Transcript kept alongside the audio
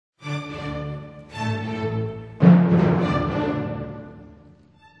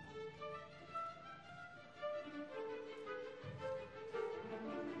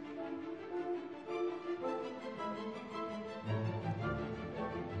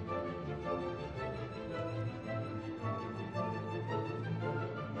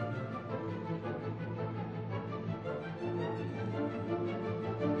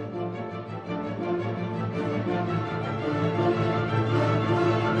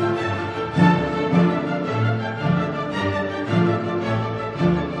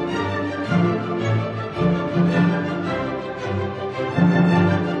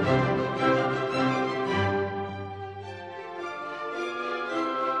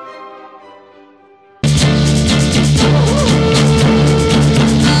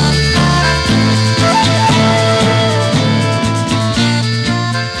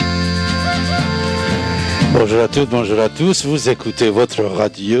Bonjour à toutes, bonjour à tous. Vous écoutez votre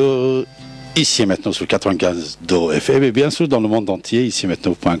radio ici et maintenant sur 95.2 FM et bien sûr dans le monde entier, ici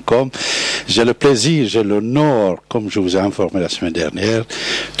maintenant.com. J'ai le plaisir, j'ai l'honneur, comme je vous ai informé la semaine dernière,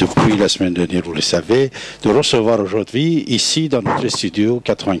 depuis la semaine dernière, vous le savez, de recevoir aujourd'hui, ici dans notre studio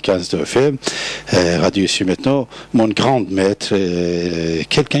 95.2 FM, radio ici maintenant, mon grand maître,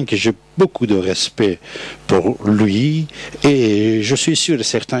 quelqu'un que j'ai beaucoup de respect pour lui et je suis sûr et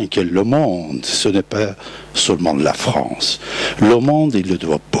certain que le monde, ce n'est pas seulement la France. Le monde, il le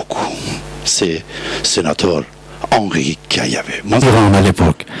doit beaucoup. C'est Sénateur He qui y avait. Iran à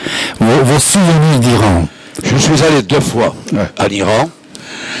l'époque. Vos souvenirs d'Iran? Je suis allé 2 fois en Iran.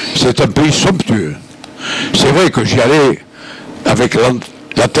 C'est un pays somptueux. C'est vrai que j'y allais avec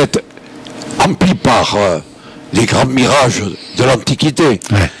la tête emplie par les grands mirages de l'Antiquité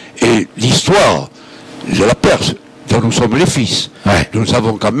et l'histoire de la Perse, dont nous sommes les fils. Nous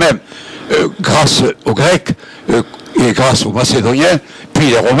avons quand même, grâce aux Grecs et grâce aux Macédoniens, puis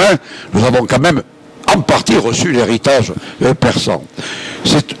les Romains, nous avons quand même en partie reçu l'héritage persan.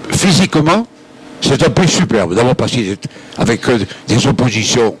 Physiquement, c'est un pays superbe. D'abord parce qu'il est avec des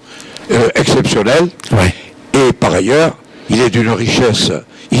oppositions exceptionnelles. Et par ailleurs, il est d'une richesse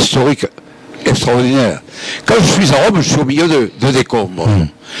historique extraordinaire. Quand je suis à Rome, je suis au milieu de décombres.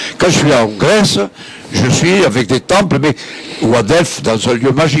 Quand je suis en Grèce, je suis avec des temples, ou à Delphes, dans un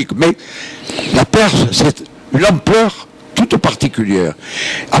lieu magique. Mais la Perse, c'est une ampleur toute particulière.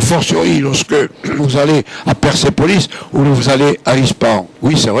 A fortiori, lorsque vous allez à Persépolis ou vous allez à Ispahan.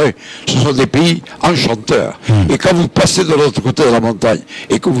 Oui, c'est vrai, ce sont des pays enchanteurs. Et quand vous passez de l'autre côté de la montagne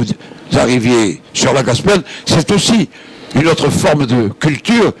et que vous arriviez sur la Caspienne, c'est aussi une autre forme de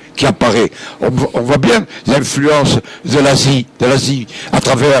culture qui apparaît. On voit bien l'influence de l'Asie à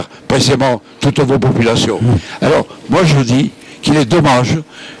travers précisément toutes vos populations. Alors, moi je dis qu'il est dommage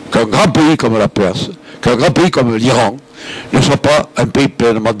qu'un grand pays comme la Perse, qu'un grand pays comme l'Iran ne soit pas un pays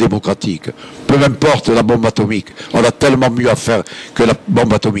pleinement démocratique. Peu importe la bombe atomique, on a tellement mieux à faire que la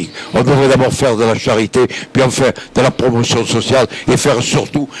bombe atomique. On devrait d'abord faire de la charité, puis en faire de la promotion sociale, et faire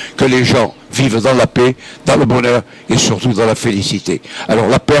surtout que les gens vivent dans la paix, dans le bonheur, et surtout dans la félicité. Alors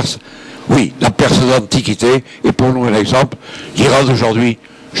la Perse, oui, la Perse de l'Antiquité, est pour nous un exemple. L'Iran d'aujourd'hui,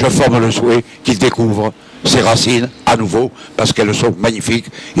 je forme le souhait qu'il découvre ses racines à nouveau, parce qu'elles sont magnifiques,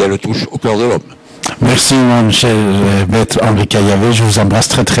 et elles touchent au cœur de l'homme. Merci mon cher maître He Kayavé, je vous embrasse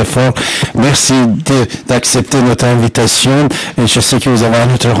très très fort. Merci d'accepter notre invitation et je sais que vous avez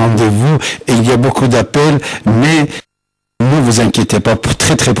un autre rendez-vous et il y a beaucoup d'appels, mais ne vous inquiétez pas,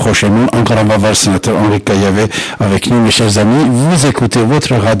 très très prochainement, encore on va voir le sénateur He Kayavé avec nous mes chers amis. Vous écoutez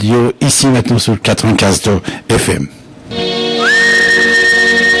votre radio ici maintenant sur 95.2 FM.